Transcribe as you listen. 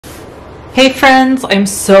Hey friends, I'm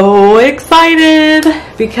so excited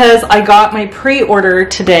because I got my pre-order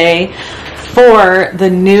today for the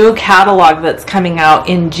new catalog that's coming out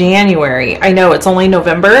in January. I know it's only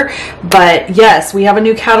November, but yes, we have a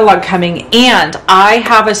new catalog coming, and I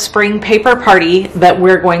have a spring paper party that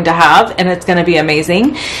we're going to have, and it's going to be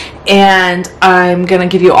amazing. And I'm going to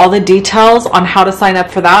give you all the details on how to sign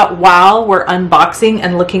up for that while we're unboxing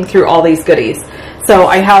and looking through all these goodies. So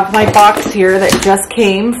I have my box here that just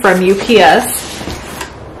came from UPS,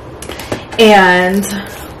 and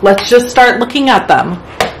let's just start looking at them.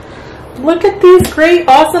 Look at these great,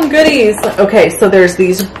 awesome goodies. Okay, so there's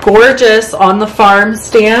these gorgeous On the Farm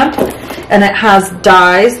stamp, and it has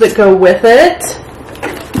dies that go with it.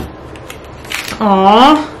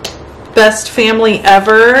 Aw, best family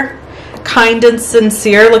ever, kind and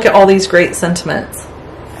sincere. Look at all these great sentiments.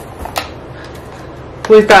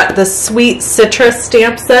 We've got the Sweet Citrus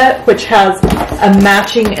stamp set, which has a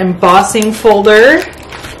matching embossing folder.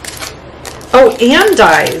 Oh, and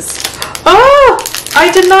dies. Oh,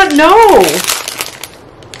 I did not know.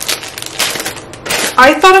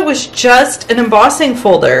 I thought it was just an embossing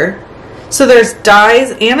folder. So there's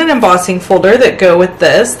dies and an embossing folder that go with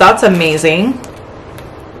this. That's amazing.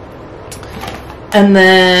 And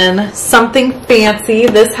then something fancy.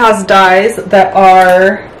 This has dies that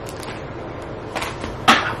are...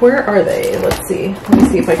 Where are they? Let's see. Let me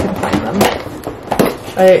see if I can find them.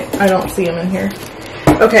 I don't see them in here.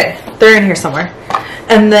 Okay, they're in here somewhere.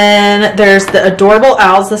 And then there's the Adorable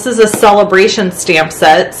Owls. This is a celebration stamp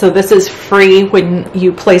set. So this is free when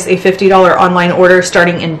you place a $50 online order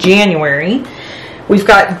starting in January. We've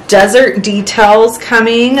got Desert Details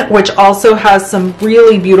coming, which also has some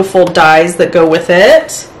really beautiful dies that go with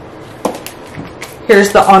it.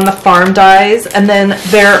 Here's the On the Farm dies. And then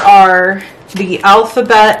there are the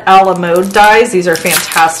Alphabet a la Mode dies. These are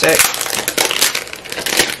fantastic.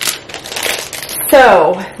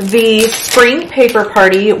 So the spring paper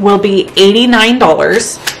party will be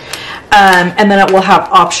 $89, and then it will have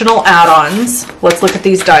optional add-ons. Let's look at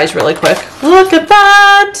these dies really quick. Look at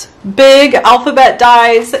that! Big alphabet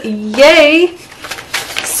dies. Yay!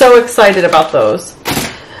 So excited about those.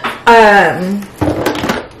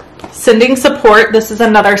 Sending support. This is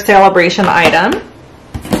another celebration item.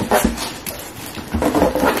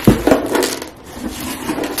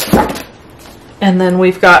 And then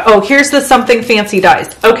we've got, oh, here's the Something Fancy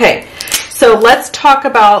dies. Okay, so let's talk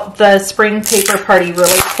about the spring paper party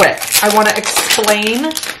really quick. I want to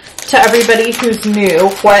explain to everybody who's new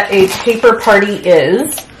what a paper party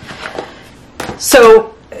is.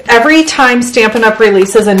 So every time Stampin' Up!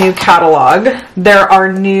 Releases a new catalog, there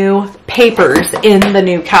are new papers in the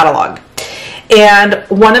new catalog. And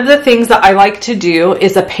one of the things that I like to do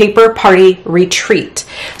is a paper party retreat.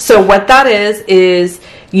 So what that is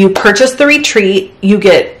you purchase the retreat, you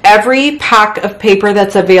get every pack of paper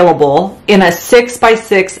that's available in a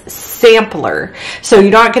 6x6 sampler. So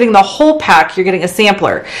you're not getting the whole pack, you're getting a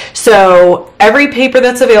sampler. So every paper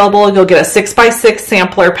that's available, you'll get a 6x6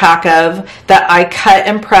 sampler pack of that I cut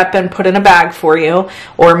and prep and put in a bag for you,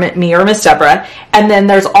 or me or Miss Deborah. And then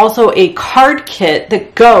there's also a card kit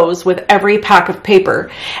that goes with every pack of paper.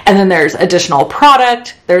 And then there's additional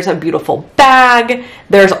product, there's a beautiful bag,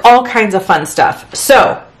 there's all kinds of fun stuff.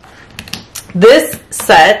 So this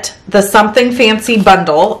set, the Something Fancy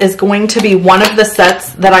bundle, is going to be one of the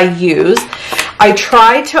sets that I use. I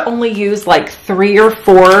try to only use like 3 or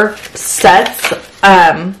 4 sets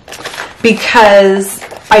because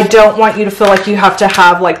I don't want you to feel like you have to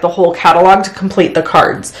have like the whole catalog to complete the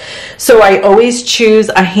cards. So I always choose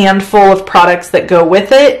a handful of products that go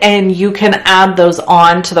with it, and you can add those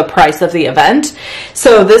on to the price of the event.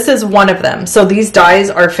 So this is one of them. So these dies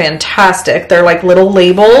are fantastic. They're like little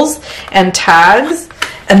labels and tags.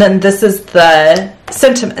 And then this is the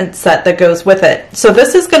sentiment set that goes with it. So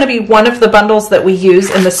this is going to be one of the bundles that we use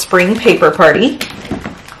in the spring paper party.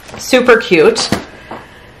 Super cute.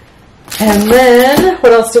 And then,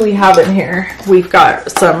 what else do we have in here? We've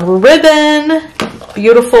got some ribbon,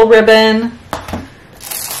 beautiful ribbon.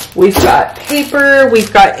 We've got paper,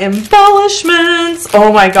 we've got embellishments.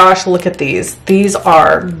 Oh my gosh, look at these. These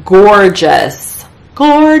are gorgeous,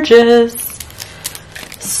 gorgeous.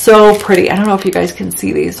 So pretty. I don't know if you guys can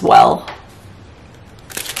see these well.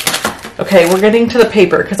 Okay, we're getting to the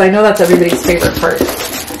paper because I know that's everybody's favorite part.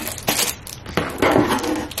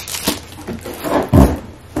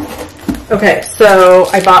 Okay, so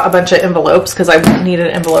I bought a bunch of envelopes because I needed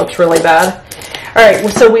envelopes really bad. All right,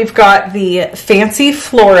 so we've got the Fancy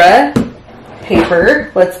Flora paper.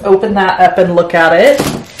 Let's open that up and look at it.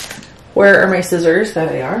 Where are my scissors? There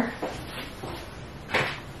they are.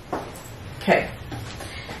 Okay,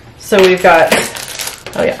 so we've got,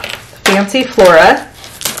 oh yeah, Fancy Flora.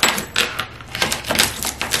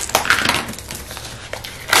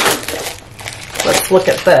 Let's look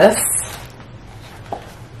at this.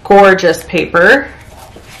 Gorgeous paper.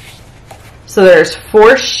 So there's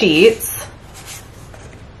 4 sheets,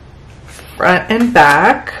 front and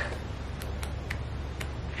back.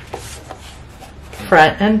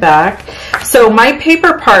 Front and back. So my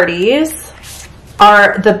paper parties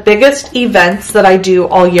are the biggest events that I do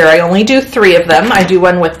all year. I only do 3 of them. I do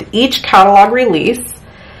one with each catalog release,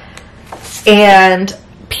 and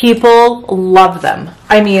people love them.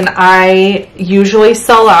 I mean, I usually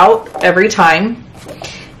sell out every time,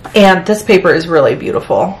 and this paper is really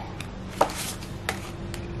beautiful.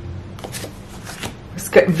 It's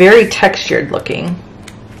got very textured looking.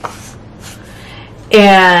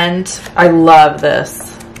 And I love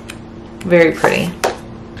this. Very pretty.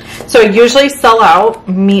 So I usually sell out,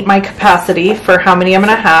 meet my capacity for how many I'm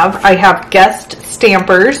going to have. I have guest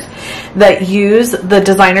stampers that use the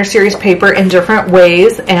designer series paper in different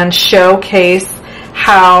ways and showcase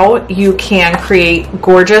how you can create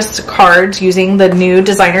gorgeous cards using the new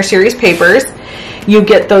designer series papers. You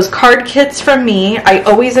get those card kits from me. I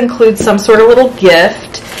always include some sort of little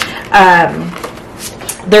gift.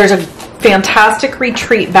 There's a fantastic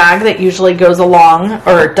retreat bag that usually goes along,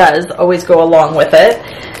 or does always go along with it.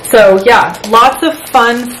 So yeah, lots of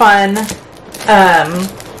fun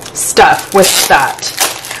stuff with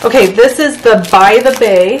that. Okay, this is the By the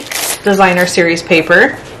Bay designer series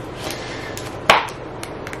paper.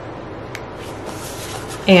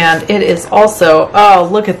 And it is also, oh,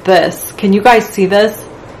 look at this. Can you guys see this?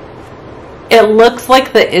 It looks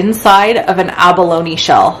like the inside of an abalone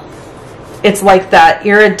shell. It's like that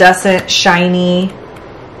iridescent, shiny,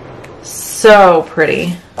 so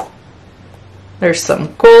pretty. There's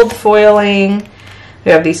some gold foiling.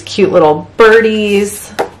 We have these cute little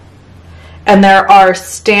birdies. And there are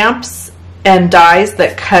stamps and dies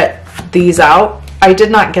that cut these out. I did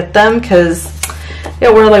not get them because it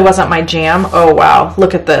really wasn't my jam. Oh wow,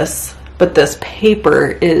 look at this. But this paper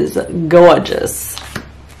is gorgeous.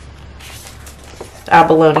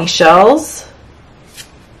 Abalone shells.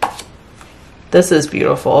 This is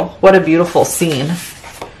beautiful. What a beautiful scene.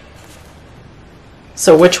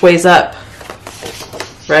 So which way's up,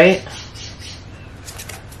 right?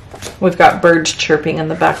 We've got birds chirping in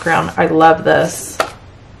the background. I love this.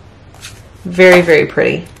 Very, very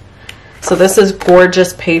pretty. So this is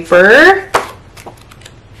gorgeous paper.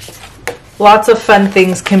 Lots of fun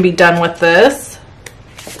things can be done with this.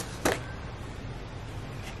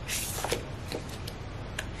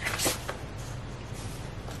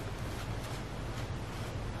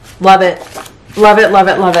 Love it. Love it, love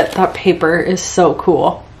it, love it. That paper is so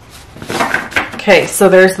cool. Okay, so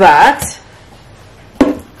there's that.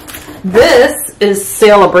 This is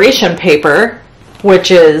celebration paper, which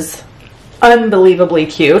is unbelievably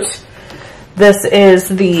cute. This is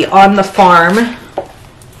the On the Farm,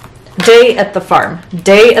 Day at the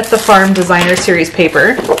Farm Designer Series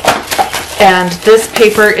paper. And this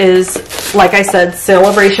paper is, like I said,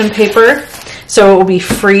 celebration paper. So it will be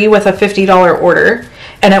free with a $50 order.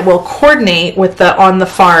 And it will coordinate with the On the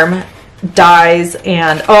Farm dies.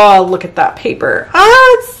 And oh, look at that paper.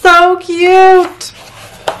 Oh, it's so cute.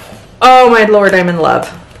 Oh my Lord, I'm in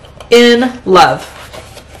love. In love.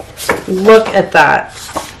 Look at that.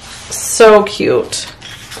 So cute.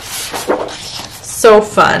 So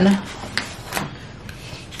fun.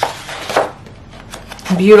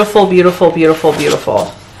 Beautiful, beautiful, beautiful,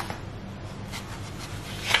 beautiful.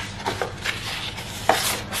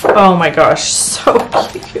 Oh my gosh, so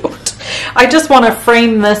cute. I just want to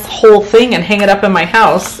frame this whole thing and hang it up in my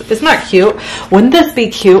house. Isn't that cute? Wouldn't this be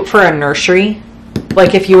cute for a nursery?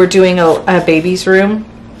 Like if you were doing a baby's room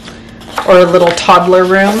or a little toddler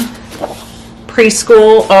room,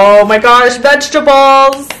 preschool. Oh my gosh,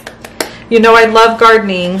 vegetables. You know I love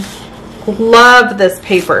gardening. Love this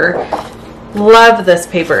paper. Love this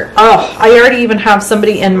paper. Oh, I already even have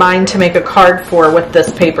somebody in mind to make a card for with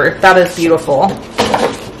this paper. That is beautiful.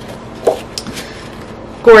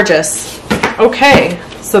 Gorgeous. Okay,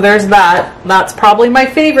 so there's that. That's probably my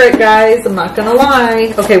favorite, guys. I'm not gonna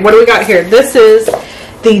lie. Okay, what do we got here? This is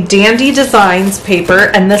the Dandy Designs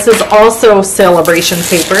paper, and this is also celebration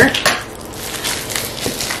paper.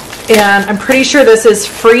 And I'm pretty sure this is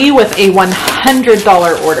free with a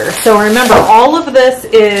 $100 order. So remember, all of this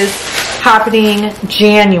is happening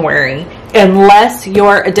January, unless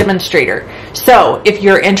you're a demonstrator. So if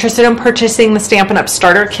you're interested in purchasing the Stampin' Up!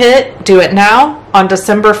 Starter Kit, do it now. On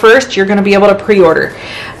December 1st, you're going to be able to pre-order.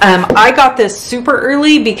 I got this super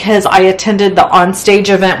early because I attended the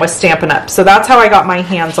OnStage event with Stampin' Up! So that's how I got my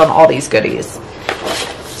hands on all these goodies.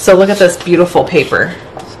 So look at this beautiful paper.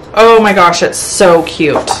 Oh my gosh, it's so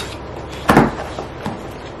cute.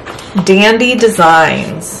 Dandy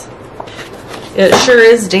Designs. It sure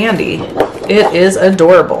is dandy. It is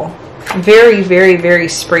adorable. Very, very, very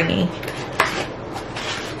springy.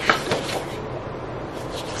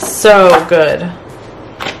 So good.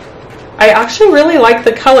 I actually really like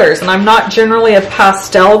the colors, and I'm not generally a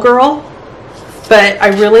pastel girl, but I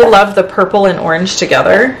really love the purple and orange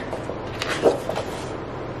together.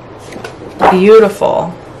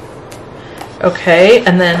 Beautiful. Okay,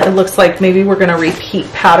 and then it looks like maybe we're going to repeat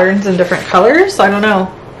patterns in different colors. I don't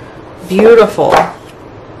know. Beautiful.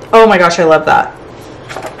 Oh my gosh, I love that.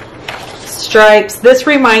 Stripes. This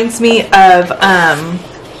reminds me of,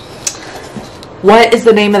 what is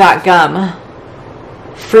the name of that gum?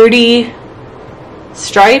 Fruity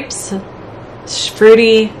Stripes?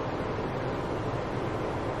 Fruity...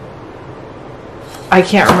 I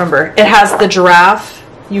can't remember. It has the giraffe.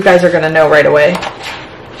 You guys are going to know right away.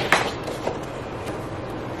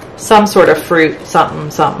 Some sort of fruit,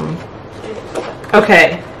 something, something.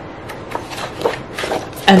 Okay.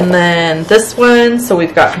 And then this one, so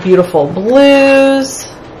we've got beautiful blues.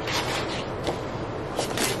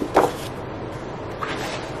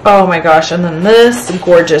 Oh my gosh, and then this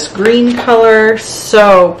gorgeous green color,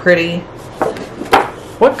 so pretty.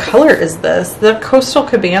 What color is this? The Coastal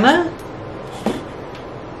Cabana?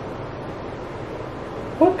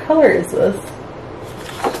 What color is this?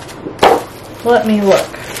 Let me look.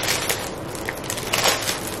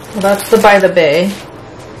 Well, that's the By the Bay.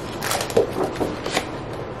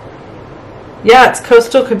 Yeah, it's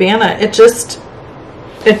Coastal Cabana. It just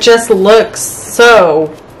looks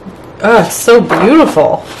so, it's so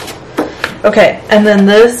beautiful. Okay, and then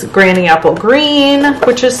this Granny Apple Green,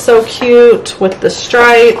 which is so cute with the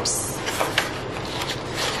stripes.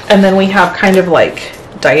 And then we have kind of like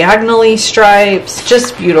diagonally stripes,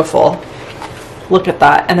 just beautiful. Look at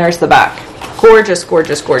that, and there's the back. Gorgeous,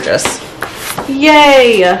 gorgeous, gorgeous.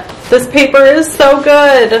 Yay! This paper is so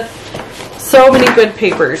good. So many good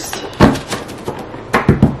papers.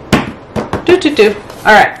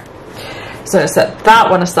 All right, so I'm gonna set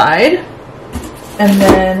that one aside. And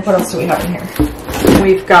then what else do we have in here?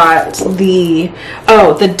 We've got the,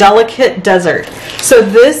 oh, the Delicate Desert. So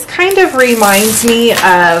this kind of reminds me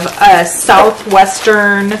of a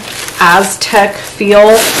southwestern Aztec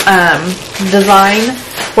feel design.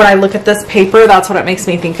 When I look at this paper, that's what it makes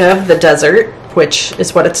me think of, the desert, which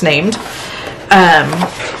is what it's named.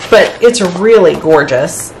 But it's really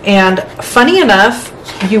gorgeous. And funny enough,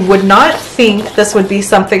 you would not think this would be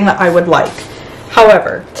something that I would like.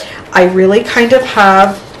 However, I really kind of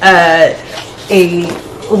have a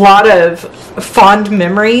lot of fond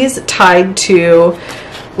memories tied to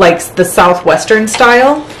like the southwestern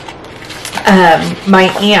style.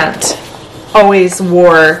 My aunt always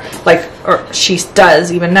wore, like, or she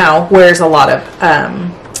does even now, wears a lot of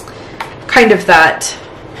kind of that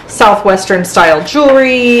southwestern style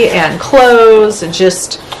jewelry and clothes, and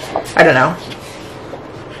just, I don't know,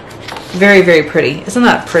 very, very pretty. Isn't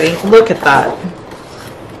that pretty? Look at that.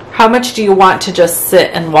 How much do you want to just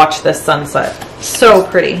sit and watch this sunset? So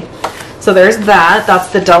pretty. So there's that. That's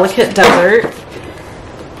the Delicate Desert.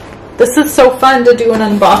 This is so fun to do an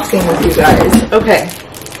unboxing with you guys. Okay.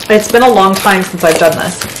 It's been a long time since I've done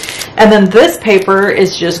this. And then this paper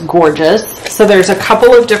is just gorgeous. So there's a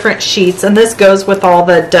couple of different sheets, and this goes with all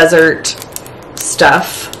the desert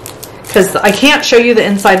stuff, because I can't show you the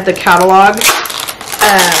inside of the catalog.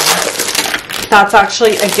 That's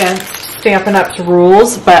actually against Stampin' Up's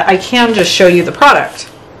rules, but I can just show you the product.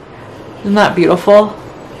 Isn't that beautiful?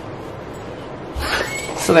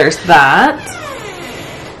 So there's that.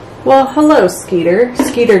 Well, hello, Skeeter.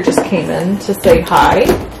 Skeeter just came in to say hi.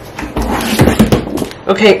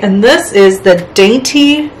 Okay, and this is the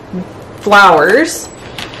Dainty Flowers.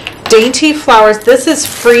 Dainty Flowers. This is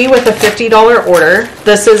free with a $50 order.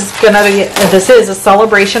 This is a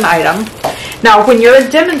celebration item. Now, when you're a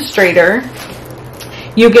demonstrator,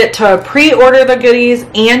 you get to pre-order the goodies,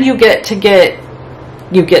 and you get to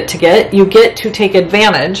take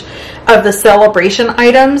advantage of the celebration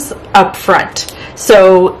items up front.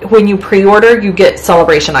 So when you pre-order, you get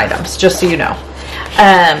celebration items, just so you know.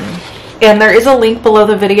 And there is a link below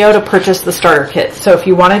the video to purchase the starter kit. So if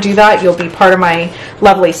you want to do that, you'll be part of my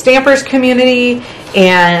lovely Stampers community,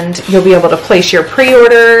 and you'll be able to place your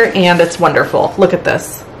pre-order, and it's wonderful. Look at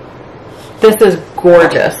this. This is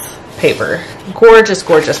gorgeous paper. Gorgeous,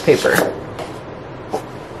 gorgeous paper.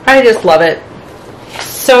 I just love it.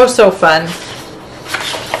 So, so fun.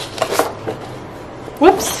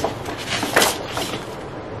 Whoops.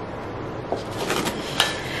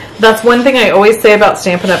 That's one thing I always say about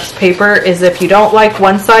Stampin' Up's paper, is if you don't like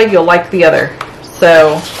one side, you'll like the other.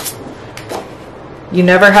 So You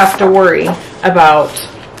never have to worry about,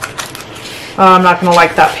 oh, I'm not going to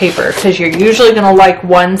like that paper, because you're usually going to like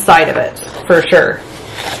one side of it for sure.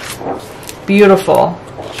 Beautiful,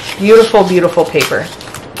 beautiful, beautiful paper.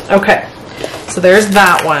 Okay, so there's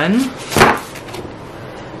that one.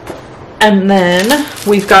 And then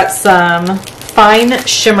we've got some fine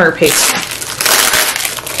shimmer paper.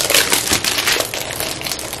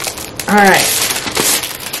 All right.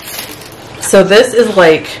 So this is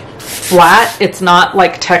like flat. It's not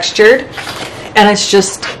like textured. And it's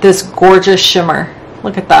just this gorgeous shimmer.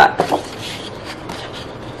 Look at that.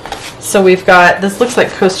 So we've got, this looks like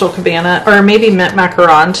Coastal Cabana, or maybe Mint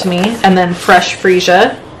Macaron to me. And then Fresh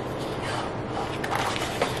Freesia.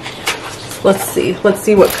 Let's see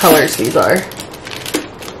what colors these are.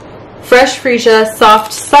 Fresh Freesia,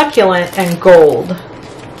 Soft Succulent, and Gold.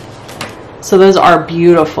 So those are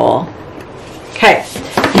beautiful. Okay,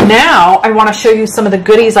 now I want to show you some of the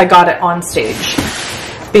goodies I got at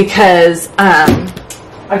OnStage, because I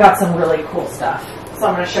got some really cool stuff. So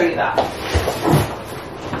I'm going to show you that.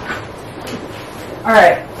 All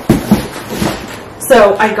right.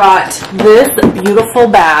 So I got this beautiful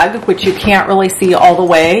bag, which you can't really see all the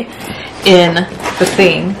way in the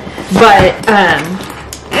thing, but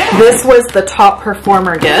this was the top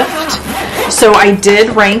performer gift. So I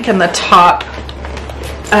did rank in the top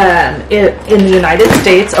in the United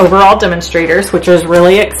States overall demonstrators, which was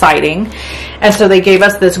really exciting. And so they gave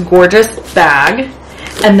us this gorgeous bag.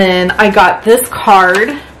 And then I got this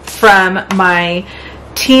card from my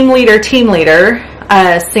team leader,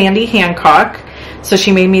 Sandy Hancock. So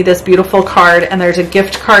she made me this beautiful card, and there's a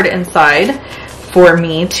gift card inside for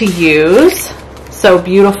me to use. So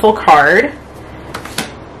beautiful card.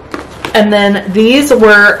 And then these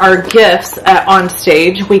were our gifts at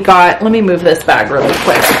OnStage. We got, let me move this bag really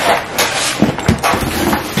quick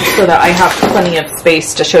so that I have plenty of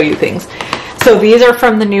space to show you things. So these are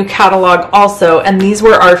from the new catalog also, and these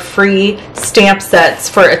were our free stamp sets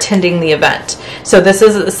for attending the event. So this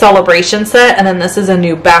is a celebration set, and then this is a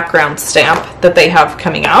new background stamp that they have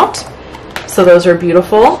coming out. So those are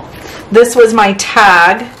beautiful. This was my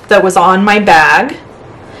tag that was on my bag,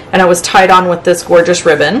 and I was tied on with this gorgeous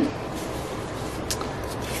ribbon.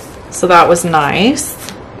 So that was nice.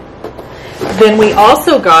 Then we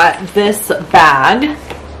also got this bag,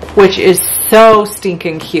 which is so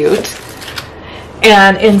stinking cute.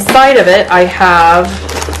 And inside of it, I have,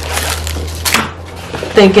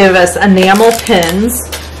 they give us enamel pins,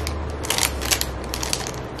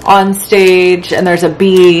 OnStage, and there's a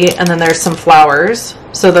bee, and then there's some flowers.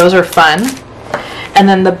 So those are fun. And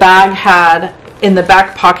then the bag had, in the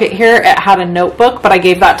back pocket here, it had a notebook, but I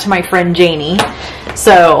gave that to my friend Janie.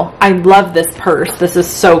 So I love this purse. This is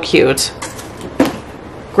so cute.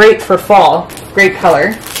 Great for fall. Great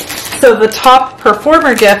color. So the top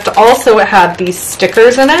performer gift also had these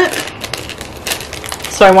stickers in it.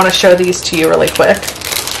 So I want to show these to you really quick.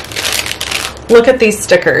 Look at these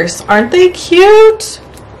stickers. Aren't they cute?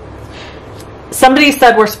 Somebody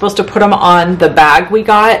said we're supposed to put them on the bag we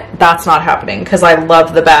got. That's not happening because I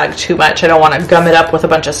love the bag too much. I don't want to gum it up with a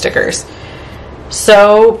bunch of stickers.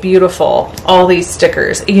 So beautiful, all these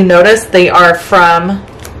stickers. You notice they are from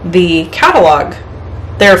the catalog.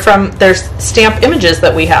 They're stamp images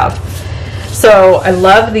that we have. So I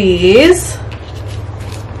love these.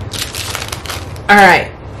 All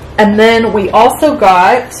right, and then we also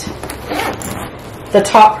got, the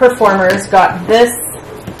top performers got this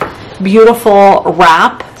beautiful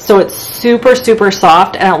wrap. So it's super, super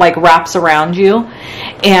soft, and it like wraps around you,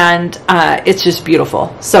 and it's just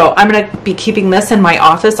beautiful. So I'm going to be keeping this in my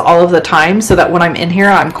office all of the time so that when I'm in here,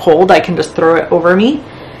 I'm cold, I can just throw it over me.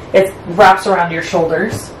 It wraps around your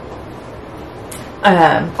shoulders.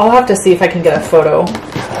 I'll have to see if I can get a photo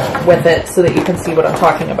with it so that you can see what I'm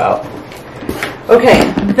talking about.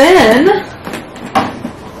 Okay, then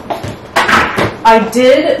I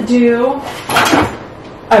did do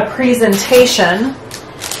a presentation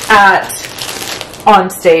at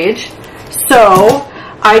OnStage, so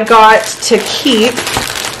I got to keep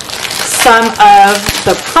some of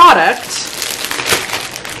the product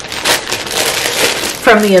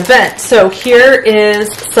from the event. So here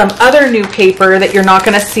is some other new paper that you're not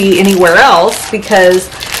going to see anywhere else because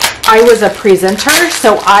I was a presenter,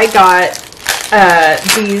 so I got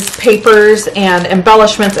these papers and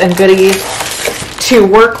embellishments and goodies to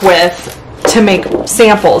work with to make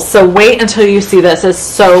samples. So wait until you see this. It's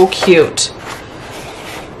so cute.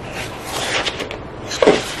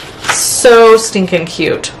 So stinking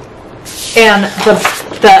cute. And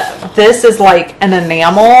this is like an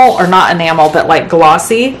enamel, or not enamel, but like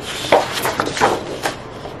glossy.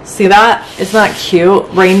 See that? Isn't that cute?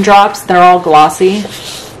 Raindrops, they're all glossy.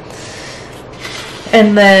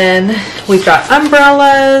 And then we've got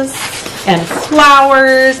umbrellas and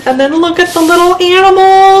flowers. And then look at the little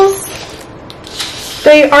animals.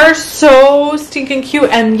 They are so stinking cute.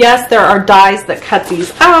 And yes, there are dies that cut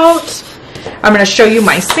these out. I'm going to show you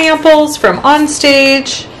my samples from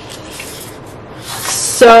OnStage.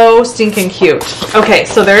 So stinking cute. Okay,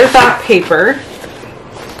 so there's that paper.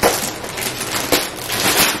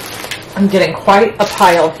 I'm getting quite a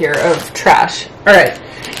pile here of trash. All right,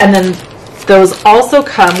 and then those also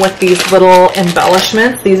come with these little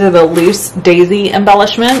embellishments. These are the loose daisy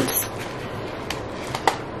embellishments.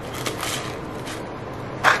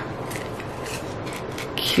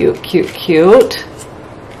 Cute, cute, cute.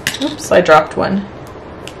 Oops, I dropped one.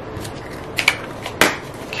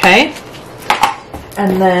 Okay.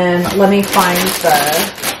 And then let me find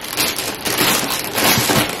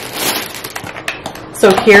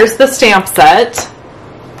so here's the stamp set.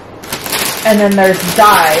 And then there's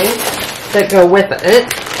dies that go with it.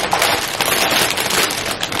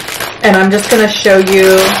 And I'm just going to show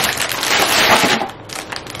you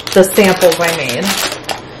the samples I made.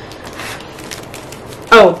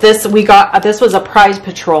 Oh, this was a prize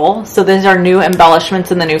patrol. So these are new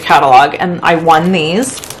embellishments in the new catalog, and I won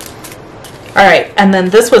these. All right, and then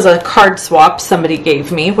this was a card swap somebody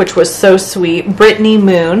gave me, which was so sweet. Brittany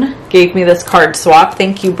Moon gave me this card swap.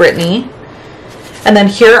 Thank you, Brittany. And then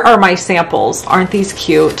here are my samples. Aren't these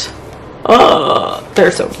cute? Oh,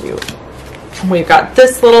 they're so cute. We've got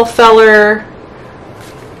this little feller,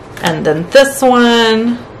 and then this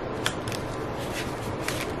one,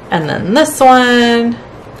 and then this one.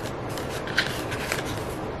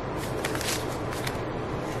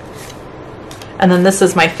 And then this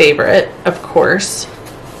is my favorite, of course,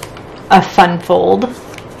 a fun fold.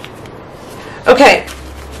 Okay,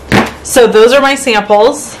 so those are my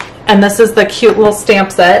samples, and this is the cute little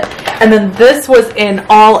stamp set. And then this was in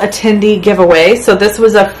all attendee giveaway, so this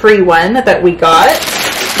was a free one that we got.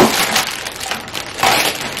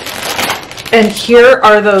 And here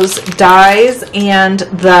are those dies and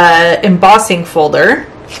the embossing folder.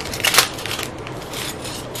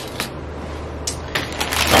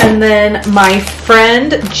 And then my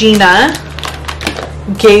friend Gina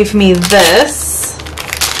gave me this.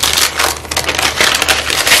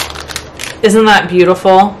 Isn't that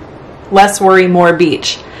beautiful? Less worry, more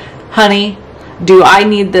beach. Honey, do I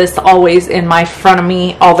need this always in my front of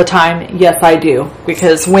me all the time? Yes, I do,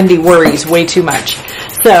 because Wendy worries way too much.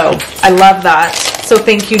 So I love that. So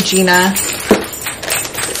thank you, Gina.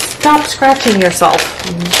 Stop scratching yourself,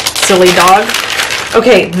 silly dog.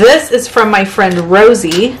 Okay, this is from my friend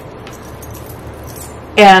Rosie,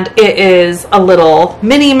 and it is a little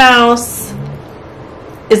Minnie Mouse.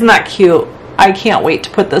 Isn't that cute? I can't wait to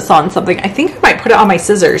put this on something. I think I might put it on my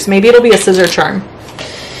scissors. Maybe it'll be a scissor charm.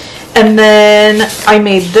 And then I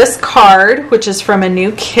made this card, which is from a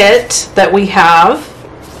new kit that we have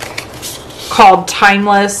called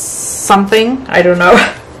Timeless something. I don't know.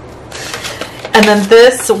 And then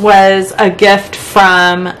this was a gift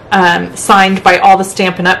from, signed by all the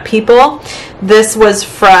Stampin' Up! People. This was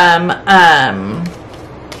from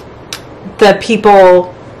the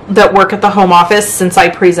people that work at the home office. Since I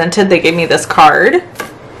presented, they gave me this card.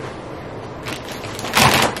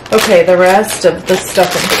 Okay, the rest of the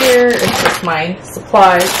stuff in here is just my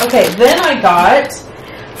supplies. Okay, then I got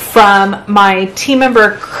from my team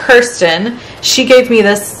member Kirsten. She gave me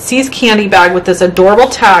this See's candy bag with this adorable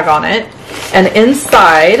tag on it. And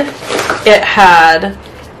inside, it had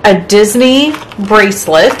a Disney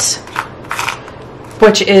bracelet,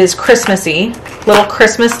 which is Christmassy. Little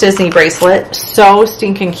Christmas Disney bracelet. So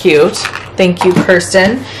stinking cute. Thank you,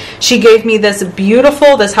 Kirsten. She gave me this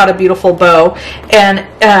beautiful, this had a beautiful bow. And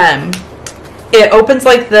it opens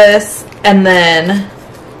like this, and then,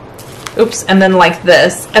 oops, and then like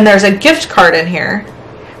this. And there's a gift card in here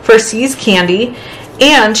for See's Candy.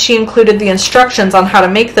 And she included the instructions on how to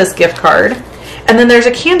make this gift card. And then there's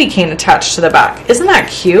a candy cane attached to the back. Isn't that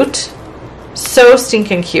cute? So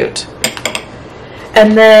stinking cute.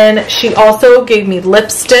 And then she also gave me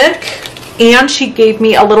lipstick. And she gave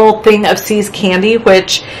me a little thing of See's candy,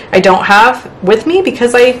 which I don't have with me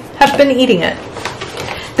because I have been eating it.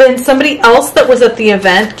 Then somebody else that was at the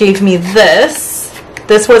event gave me this.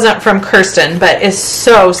 This wasn't from Kirsten, but is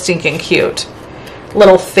so stinking cute.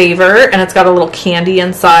 Little favor, and it's got a little candy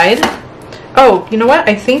inside. Oh, you know what?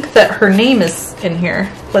 I think that her name is in here.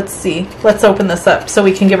 Let's see. Let's open this up so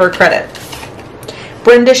we can give her credit.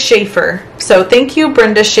 Brenda Schaefer. So thank you,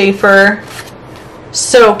 Brenda Schaefer.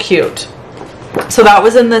 So cute. So that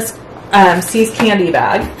was in this See's candy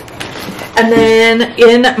bag. And then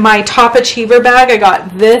in my Top Achiever bag, I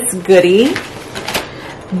got this goodie.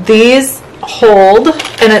 These hold,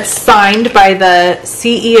 and it's signed by the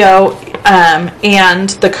CEO and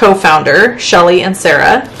the co-founder, Shelly and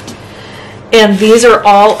Sarah. And these are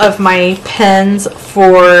all of my pens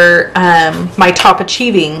for my top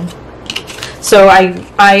achieving. So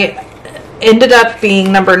I ended up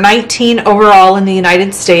being number 19 overall in the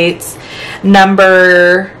United States,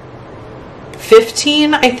 number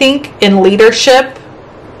 15, I think, in leadership.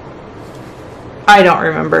 I don't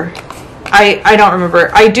remember. I don't remember.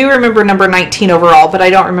 I do remember number 19 overall, but I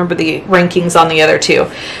don't remember the rankings on the other two.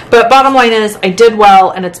 But bottom line is, I did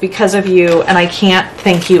well, and it's because of you, and I can't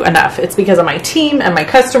thank you enough. It's because of my team and my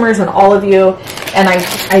customers and all of you, and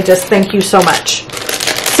I just thank you so much.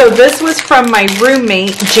 So this was from my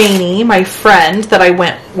roommate, Janie, my friend that I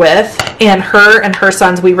went with, and her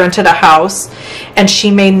sons, we rented a house, and she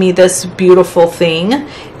made me this beautiful thing,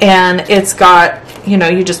 and it's got, you know,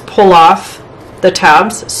 you just pull off the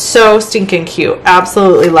tabs. So stinking cute.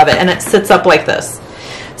 Absolutely love it. And it sits up like this.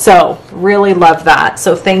 So really love that.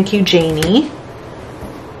 So thank you, Janie.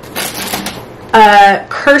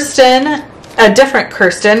 Kirsten, a different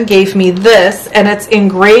Kirsten, gave me this, and it's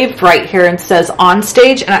engraved right here and says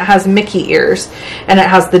OnStage, and it has Mickey ears, and it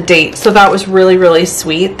has the date. So that was really, really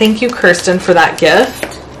sweet. Thank you, Kirsten, for that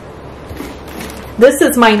gift. This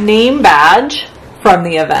is my name badge from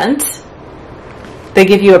the event. They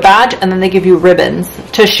give you a badge, and then they give you ribbons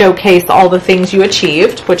to showcase all the things you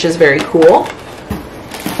achieved, which is very cool.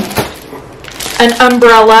 An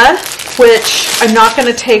umbrella, which I'm not going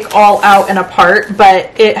to take all out and apart,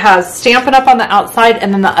 but it has Stampin' Up! On the outside,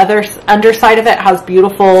 and then the other underside of it has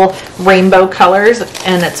beautiful rainbow colors,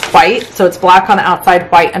 and it's white. So it's black on the outside,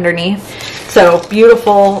 white underneath. So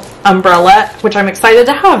beautiful umbrella, which I'm excited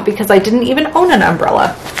to have because I didn't even own an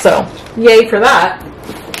umbrella. So yay for that.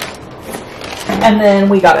 And then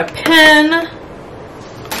we got a pen,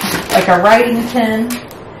 like a writing pen.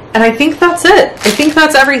 And I think that's it. I think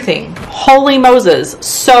that's everything. Holy Moses.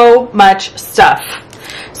 So much stuff.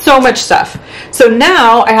 So much stuff. So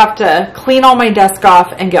now I have to clean all my desk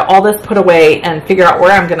off and get all this put away and figure out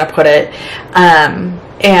where I'm going to put it.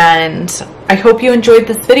 And I hope you enjoyed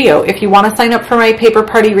this video. If you want to sign up for my paper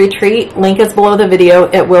party retreat, link is below the video.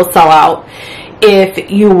 It will sell out. If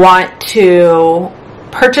you want to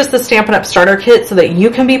purchase the Stampin' Up! Starter Kit so that you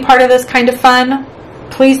can be part of this kind of fun,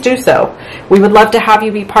 please do so. We would love to have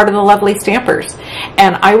you be part of the Lovely Stampers.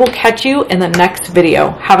 And I will catch you in the next video.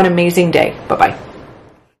 Have an amazing day. Bye-bye.